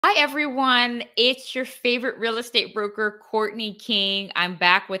Hi, everyone. It's your favorite real estate broker, Courtney King. I'm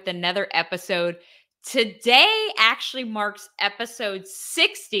back with another episode. Today actually marks episode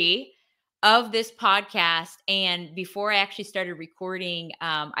 60 of this podcast. And before I actually started recording,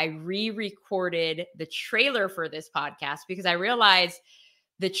 I re-recorded the trailer for this podcast because I realized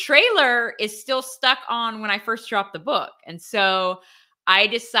the trailer is still stuck on when I first dropped the book. And so I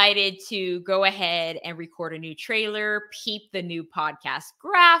decided to go ahead and record a new trailer, peep the new podcast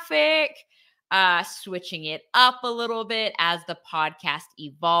graphic, switching it up a little bit as the podcast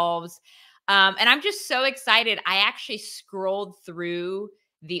evolves. And I'm just so excited. I actually scrolled through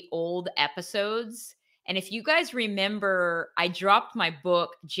the old episodes. And if you guys remember, I dropped my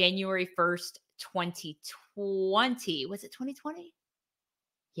book January 1st, 2020. Was it 2020?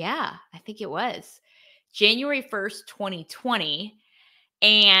 Yeah, I think it was January 1st, 2020.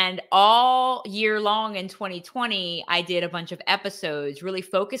 And all year long in 2020, I did a bunch of episodes really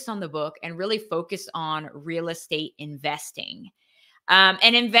focused on the book and really focused on real estate investing.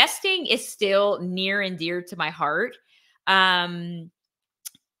 And investing is still near and dear to my heart. And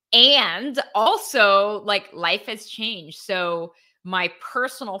also, like, life has changed. So my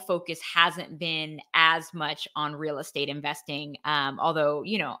personal focus hasn't been as much on real estate investing. Although,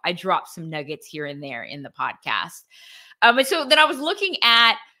 I dropped some nuggets here and there in the podcast. And so then I was looking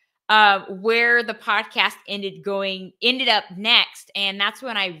at where the podcast ended up next. And that's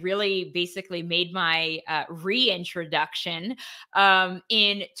when I really basically made my reintroduction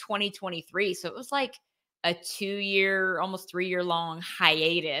in 2023. So it was like a 2-year, almost 3-year long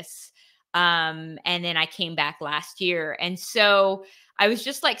hiatus. And then I came back last year. And so I was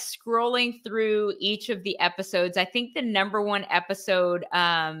just like scrolling through each of the episodes. I think the number one episode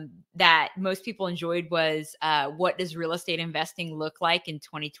that most people enjoyed was what does real estate investing look like in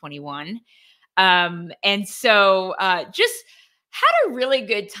 2021? And so just had a really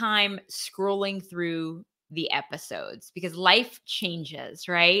good time scrolling through the episodes because life changes,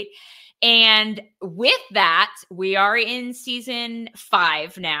 right? And with that, we are in season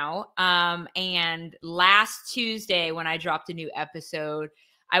 5 now. And last Tuesday, when I dropped a new episode,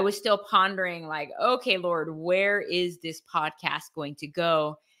 I was still pondering, like, okay, Lord, where is this podcast going to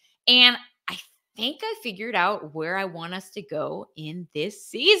go? And I think I figured out where I want us to go in this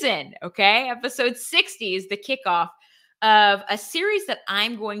season. Okay. Episode 60 is the kickoff of a series that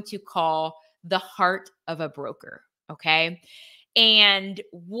I'm going to call The Heart of a Broker. Okay. And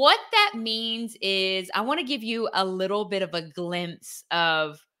what that means is I want to give you a little bit of a glimpse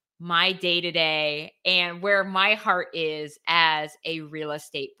of my day to day and where my heart is as a real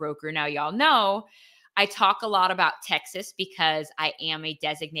estate broker. Now, y'all know I talk a lot about Texas because I am a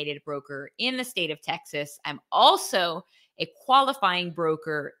designated broker in the state of Texas. I'm also a qualifying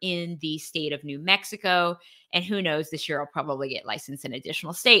broker in the state of New Mexico. And who knows, this year I'll probably get licensed in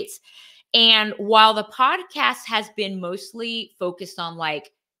additional states. And while the podcast has been mostly focused on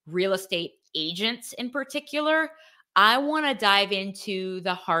like real estate agents in particular, I want to dive into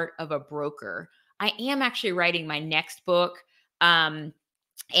the heart of a broker. I am actually writing my next book.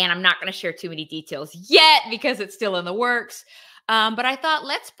 And I'm not going to share too many details yet because it's still in the works. But I thought,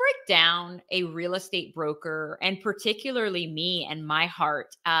 let's break down a real estate broker and particularly me and my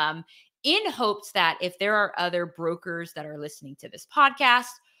heart in hopes that if there are other brokers that are listening to this podcast,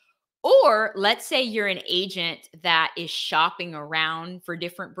 or let's say you're an agent that is shopping around for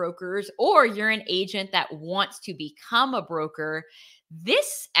different brokers, or you're an agent that wants to become a broker,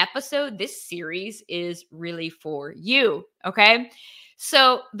 this episode, this series is really for you. Okay.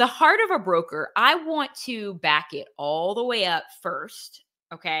 So, the heart of a broker, I want to back it all the way up first.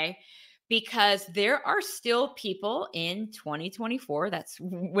 Okay. Because there are still people in 2024, that's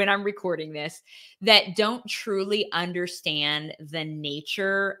when I'm recording this, that don't truly understand the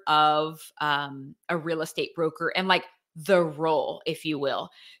nature of a real estate broker and like the role, if you will.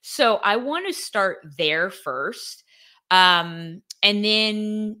 So I want to start there first and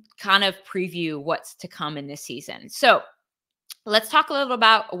then kind of preview what's to come in this season. So let's talk a little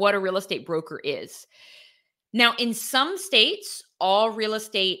about what a real estate broker is. Now, in some states, all real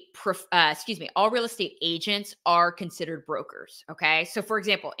estate agents are considered brokers. Okay. So for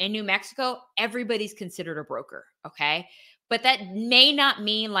example, in New Mexico, everybody's considered a broker. Okay. But that may not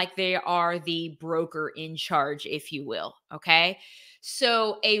mean like they are the broker in charge, if you will. Okay.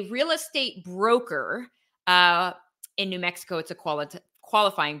 So a real estate broker, in New Mexico, it's a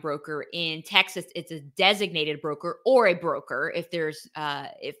qualifying broker. In Texas, it's a designated broker or a broker if there's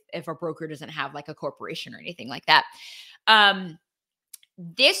if a broker doesn't have like a corporation or anything like that.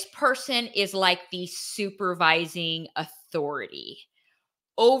 This person is like the supervising authority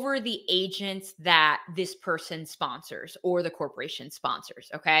over the agents that this person sponsors or the corporation sponsors.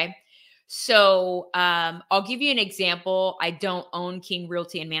 Okay. So I'll give you an example. I don't own King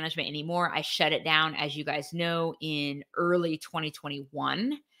Realty and Management anymore. I shut it down, as you guys know, in early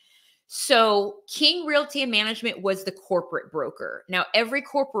 2021. So King Realty and Management was the corporate broker. Now, every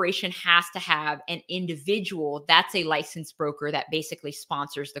corporation has to have an individual that's a licensed broker that basically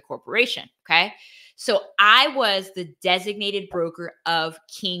sponsors the corporation. Okay. So I was the designated broker of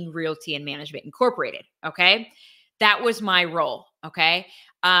King Realty and Management Incorporated. Okay. That was my role. Okay.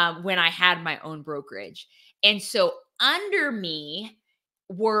 When I had my own brokerage. And so under me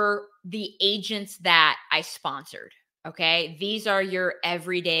were the agents that I sponsored. Okay. These are your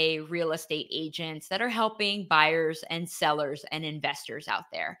everyday real estate agents that are helping buyers and sellers and investors out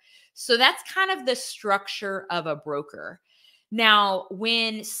there. So that's kind of the structure of a broker. Now,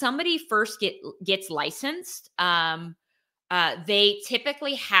 when somebody first gets licensed, they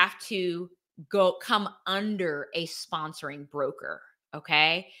typically have to come under a sponsoring broker.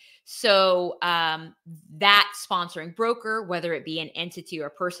 Okay. So that sponsoring broker, whether it be an entity or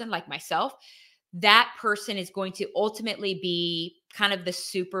a person like myself, that person is going to ultimately be kind of the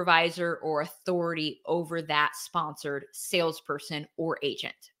supervisor or authority over that sponsored salesperson or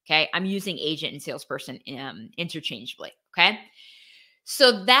agent. Okay. I'm using agent and salesperson interchangeably. Okay.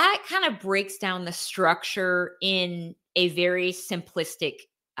 So that kind of breaks down the structure in a very simplistic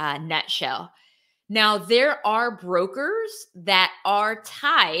nutshell. Now, there are brokers that are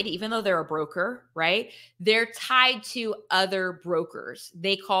tied, even though they're a broker, right? They're tied to other brokers.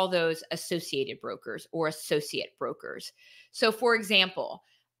 They call those associated brokers or associate brokers. So, for example,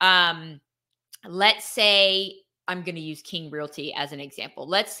 let's say I'm going to use King Realty as an example.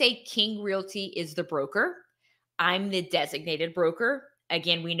 Let's say King Realty is the broker. I'm the designated broker.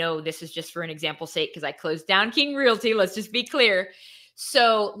 Again, we know this is just for an example's sake because I closed down King Realty. Let's just be clear.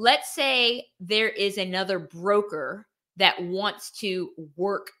 So let's say there is another broker that wants to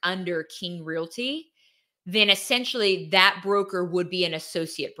work under King Realty, then essentially that broker would be an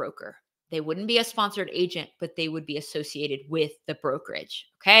associate broker. They wouldn't be a sponsored agent, but they would be associated with the brokerage.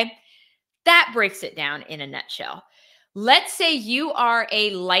 Okay. That breaks it down in a nutshell. Let's say you are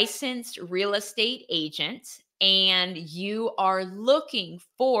a licensed real estate agent and you are looking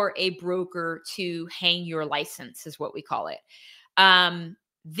for a broker to hang your license, is what we call it.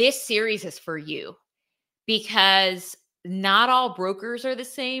 This series is for you because not all brokers are the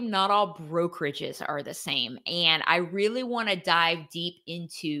same. Not all brokerages are the same. And I really want to dive deep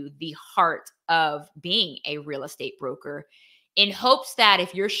into the heart of being a real estate broker in hopes that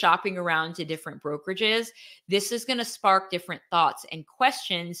if you're shopping around to different brokerages, this is going to spark different thoughts and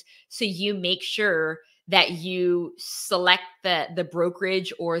questions. So you make sure that you select the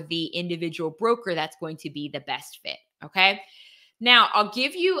brokerage or the individual broker that's going to be the best fit. Okay. Now, I'll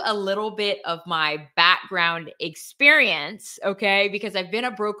give you a little bit of my background experience, okay, because I've been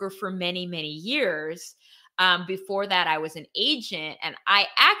a broker for many, many years. Before that, I was an agent. And I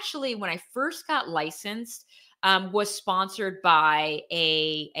actually, when I first got licensed, was sponsored by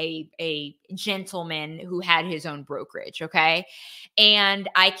a gentleman who had his own brokerage, okay? And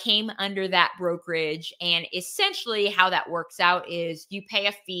I came under that brokerage. And essentially how that works out is you pay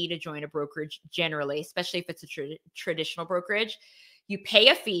a fee to join a brokerage generally, especially if it's a traditional brokerage. You pay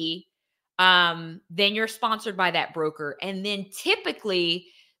a fee, then you're sponsored by that broker. And then typically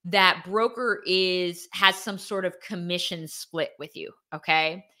that broker has some sort of commission split with you,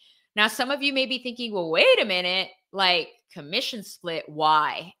 okay? Now, some of you may be thinking, well, wait a minute, like commission split,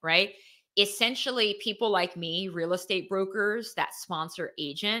 why, right? Essentially, people like me, real estate brokers that sponsor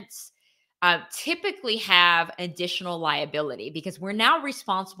agents, typically have additional liability because we're now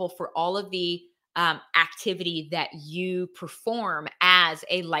responsible for all of the activity that you perform as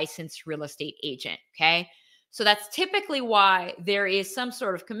a licensed real estate agent, okay? So that's typically why there is some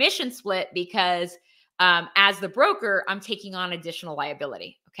sort of commission split because as the broker, I'm taking on additional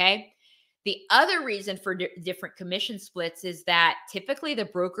liability. Okay. The other reason for different commission splits is that typically the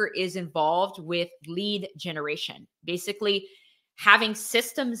broker is involved with lead generation, basically having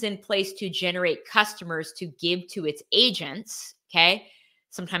systems in place to generate customers to give to its agents. Okay.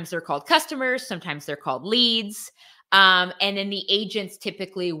 Sometimes they're called customers, sometimes they're called leads. And then the agents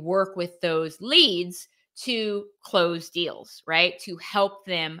typically work with those leads to close deals, right? To help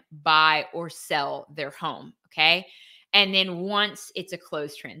them buy or sell their home. Okay. And then once it's a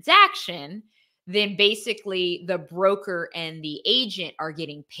closed transaction, then basically the broker and the agent are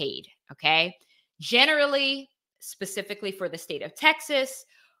getting paid. Okay. Generally, specifically for the state of Texas,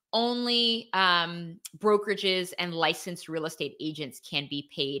 only brokerages and licensed real estate agents can be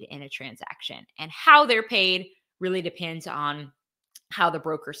paid in a transaction. And how they're paid really depends on how the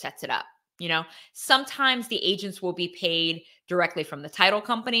broker sets it up. You know, sometimes the agents will be paid directly from the title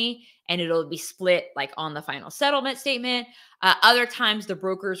company and it'll be split like on the final settlement statement. Other times the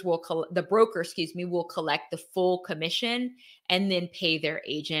broker, excuse me, will collect the full commission and then pay their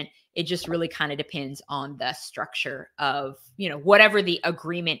agent. It just really kind of depends on the structure of, whatever the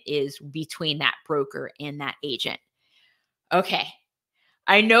agreement is between that broker and that agent. Okay.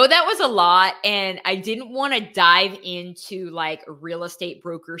 I know that was a lot, and I didn't want to dive into like real estate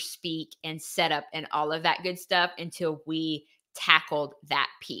broker speak and setup and all of that good stuff until we tackled that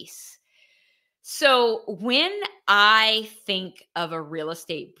piece. So, when I think of a real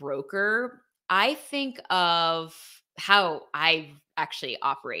estate broker, I think of how I actually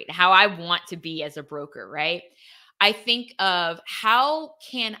operate, how I want to be as a broker, right? I think of how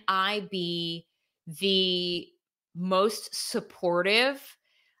can I be the most supportive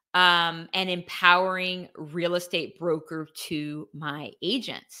and empowering real estate broker to my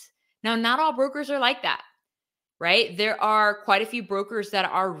agents. Now, not all brokers are like that, right? There are quite a few brokers that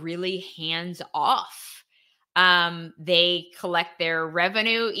are really hands off. They collect their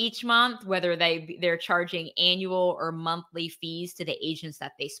revenue each month, whether they're charging annual or monthly fees to the agents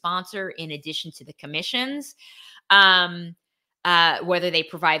that they sponsor, in addition to the commissions. Whether they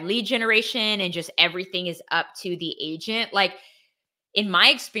provide lead generation and just everything is up to the agent. Like, in my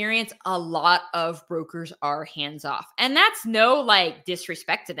experience, a lot of brokers are hands off. And that's no like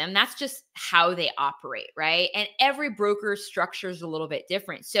disrespect to them. That's just how they operate, right? And every broker structure is a little bit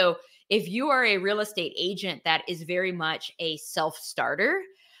different. So if you are a real estate agent that is very much a self-starter,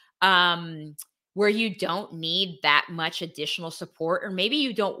 where you don't need that much additional support, or maybe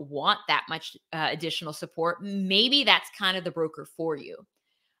you don't want that much additional support, maybe that's kind of the broker for you.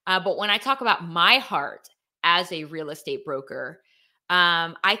 But when I talk about my heart as a real estate broker,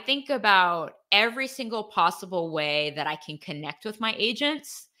 I think about every single possible way that I can connect with my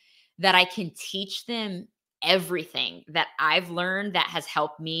agents, that I can teach them everything that I've learned that has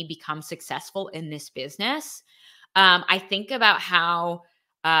helped me become successful in this business. I think about how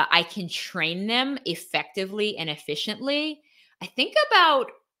I can train them effectively and efficiently. I think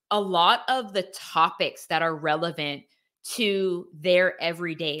about a lot of the topics that are relevant to their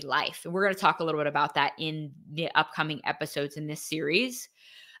everyday life. And we're going to talk a little bit about that in the upcoming episodes in this series.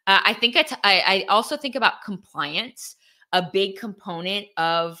 I also think about compliance. A big component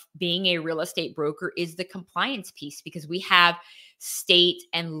of being a real estate broker is the compliance piece, because we have state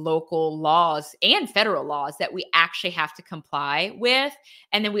and local laws and federal laws that we actually have to comply with.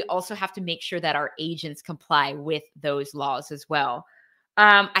 And then we also have to make sure that our agents comply with those laws as well.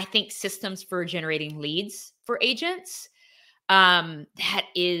 I think systems for generating leads for agents, that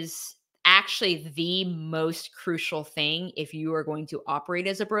is actually the most crucial thing if you are going to operate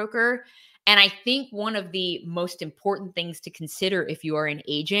as a broker. And I think one of the most important things to consider if you are an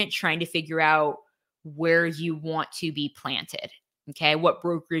agent trying to figure out where you want to be planted, okay, what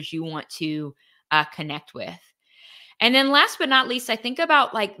brokerage you want to connect with. And then last but not least, I think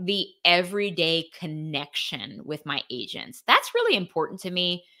about like the everyday connection with my agents. That's really important to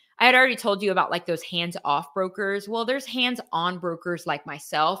me. I had already told you about like those hands-off brokers. Well, there's hands-on brokers like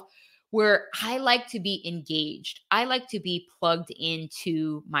myself where I like to be engaged. I like to be plugged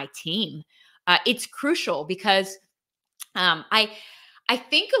into my team. It's crucial because I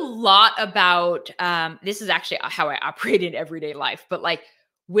think a lot about this is actually how I operate in everyday life, but like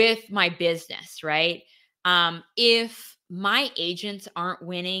with my business, right? If my agents aren't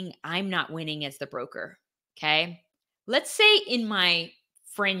winning, I'm not winning as the broker. Okay. Let's say in my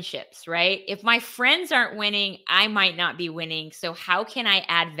friendships, right? If my friends aren't winning, I might not be winning. So, how can I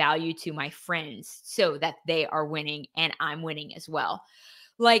add value to my friends so that they are winning and I'm winning as well?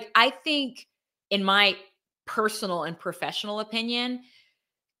 Like, I think, in my personal and professional opinion,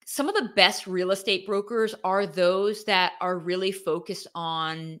 some of the best real estate brokers are those that are really focused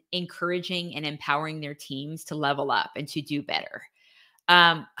on encouraging and empowering their teams to level up and to do better.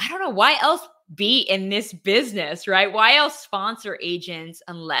 I don't know why else be in this business, right? Why else sponsor agents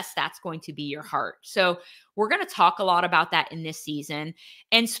unless that's going to be your heart? So, we're going to talk a lot about that in this season.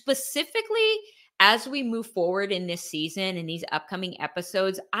 And specifically, as we move forward in this season and these upcoming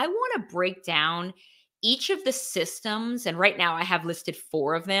episodes, I want to break down each of the systems. And right now I have listed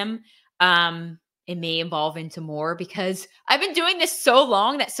 4 of them. It may evolve into more because I've been doing this so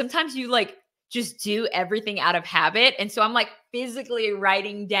long that sometimes you like just do everything out of habit. And so I'm like physically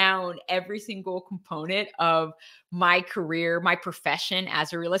writing down every single component of my career, my profession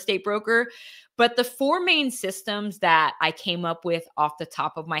as a real estate broker. But the 4 main systems that I came up with off the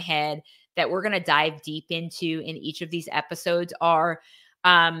top of my head that we're going to dive deep into in each of these episodes are,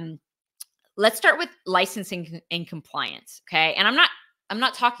 let's start with licensing and compliance. Okay. And I'm not I'm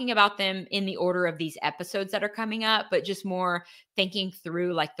not talking about them in the order of these episodes that are coming up, but just more thinking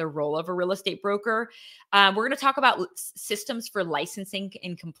through like the role of a real estate broker. We're going to talk about systems for licensing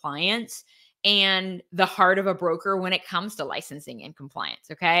and compliance and the heart of a broker when it comes to licensing and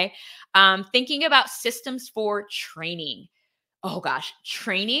compliance. Okay. Thinking about systems for training. Oh gosh,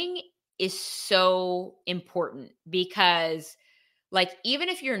 training is so important because like, even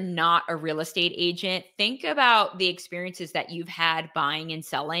if you're not a real estate agent, think about the experiences that you've had buying and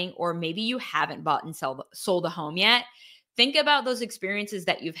selling, or maybe you haven't bought and sold a home yet. Think about those experiences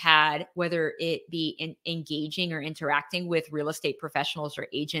that you've had, whether it be in engaging or interacting with real estate professionals or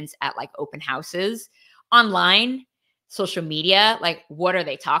agents at like open houses, online, social media. Like, what are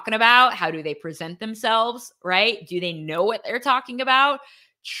they talking about? How do they present themselves? Right? Do they know what they're talking about?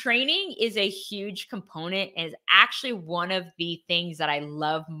 Training is a huge component and is actually one of the things that I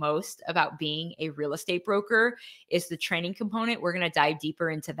love most about being a real estate broker is the training component. We're going to dive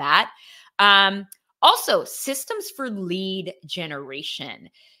deeper into that. Also, systems for lead generation.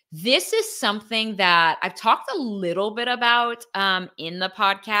 This is something that I've talked a little bit about in the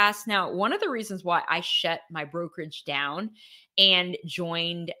podcast. Now, one of the reasons why I shut my brokerage down and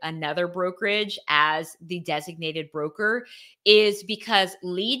joined another brokerage as the designated broker is because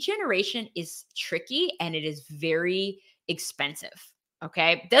lead generation is tricky and it is very expensive.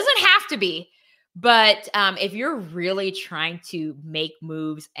 Okay. Doesn't have to be, but if you're really trying to make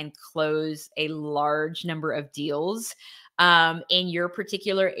moves and close a large number of deals in your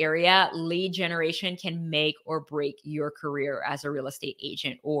particular area, lead generation can make or break your career as a real estate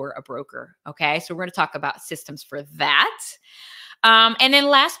agent or a broker. Okay. So we're going to talk about systems for that. And then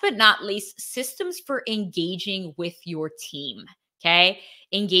last but not least, systems for engaging with your team. Okay.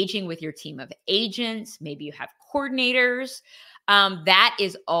 Engaging with your team of agents. Maybe you have coordinators. That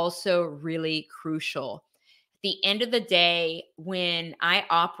is also really crucial. At the end of the day, when I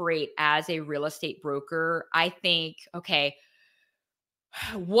operate as a real estate broker, I think, okay,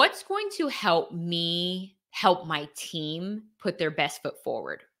 what's going to help me help my team put their best foot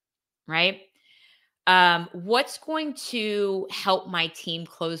forward, right? What's going to help my team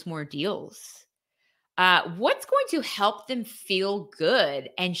close more deals? What's going to help them feel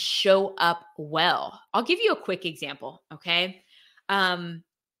good and show up well? I'll give you a quick example, okay? I'm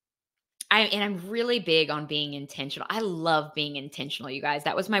really big on being intentional. I love being intentional, you guys.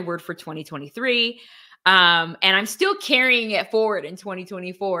 That was my word for 2023. And I'm still carrying it forward in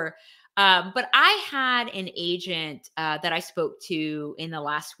 2024. But I had an agent that I spoke to in the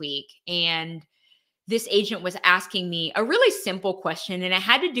last week, and this agent was asking me a really simple question, and it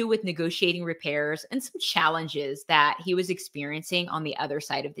had to do with negotiating repairs and some challenges that he was experiencing on the other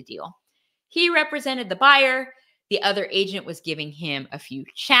side of the deal. He represented the buyer. The other agent was giving him a few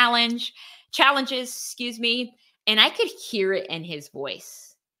challenges, excuse me, and I could hear it in his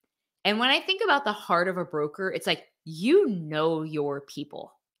voice. And when I think about the heart of a broker, it's like, you know your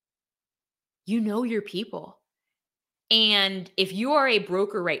people. You know your people. And if you are a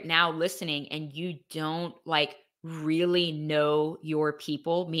broker right now listening and you don't like really know your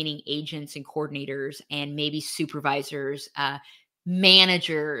people, meaning agents and coordinators and maybe supervisors,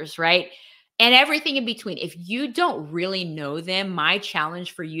 managers, right? And everything in between. If you don't really know them, my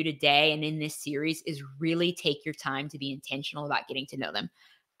challenge for you today and in this series is really take your time to be intentional about getting to know them.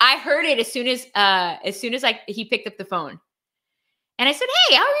 I heard it as soon as he picked up the phone. And I said,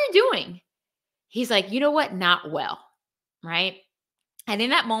 "Hey, how are you doing?" He's like, "You know what? Not well." Right? And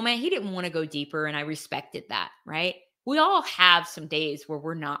in that moment, he didn't want to go deeper, and I respected that, right? We all have some days where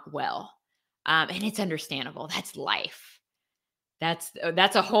we're not well, and it's understandable. That's life.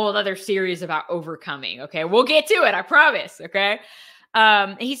 That's a whole other series about overcoming. Okay, we'll get to it. I promise. Okay.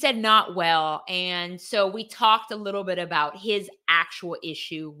 He said not well, and so we talked a little bit about his actual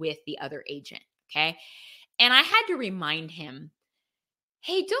issue with the other agent. Okay, and I had to remind him,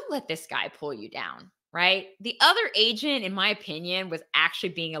 hey, don't let this guy pull you down, right? The other agent, in my opinion, was actually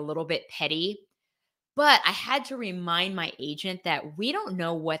being a little bit petty, but I had to remind my agent that we don't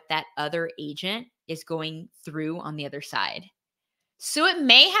know what that other agent is going through on the other side. So it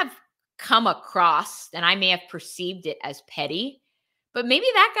may have come across and I may have perceived it as petty, but maybe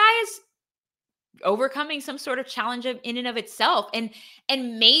that guy is overcoming some sort of challenge in and of itself. And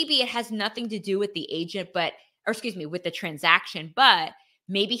maybe it has nothing to do with the agent, or excuse me, with the transaction, but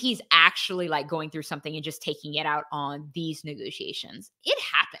maybe he's actually like going through something and just taking it out on these negotiations. It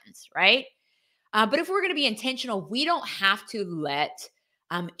happens, right? But if we're going to be intentional, we don't have to let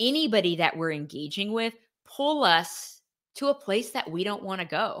anybody that we're engaging with pull us to a place that we don't want to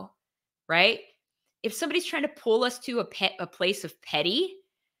go, right? If somebody's trying to pull us to a place of petty,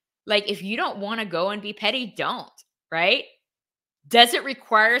 like if you don't want to go and be petty, don't, right? Does it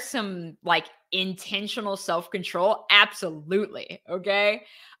require some like intentional self-control? Absolutely. Okay.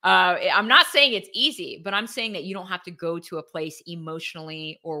 I'm not saying it's easy, but I'm saying that you don't have to go to a place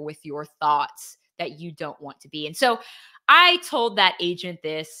emotionally or with your thoughts that you don't want to be. And so I told that agent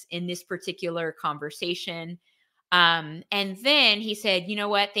this in this particular conversation. And then he said, you know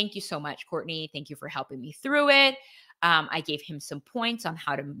what? Thank you so much, Courtney. Thank you for helping me through it. I gave him some points on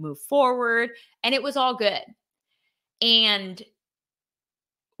how to move forward, and it was all good. And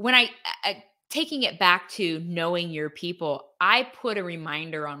when taking it back to knowing your people, I put a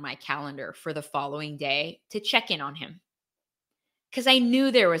reminder on my calendar for the following day to check in on him because I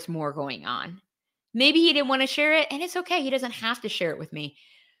knew there was more going on. Maybe he didn't want to share it, and it's okay. He doesn't have to share it with me.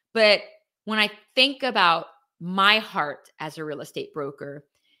 But when I think about my heart as a real estate broker,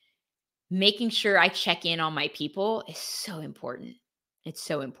 making sure I check in on my people is so important. It's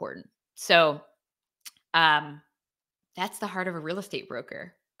so important. So, um, that's the heart of a real estate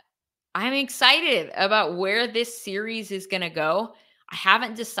broker. I'm excited about where this series is going to go. I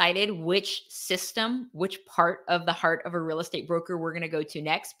haven't decided which system, which part of the heart of a real estate broker we're going to go to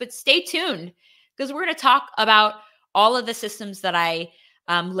next, but stay tuned because we're going to talk about all of the systems that I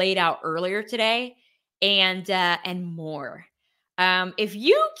laid out earlier today and more. If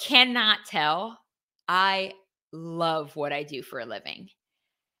you cannot tell, I love what I do for a living.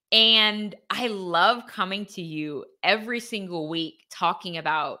 And I love coming to you every single week talking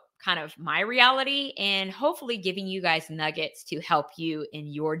about kind of my reality and hopefully giving you guys nuggets to help you in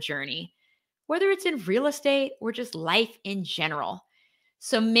your journey, whether it's in real estate or just life in general.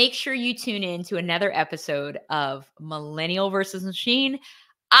 So make sure you tune in to another episode of Millennial versus Machine.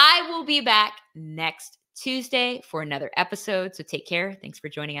 I will be back next Tuesday for another episode. So take care. Thanks for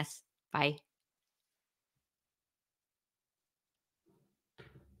joining us. Bye.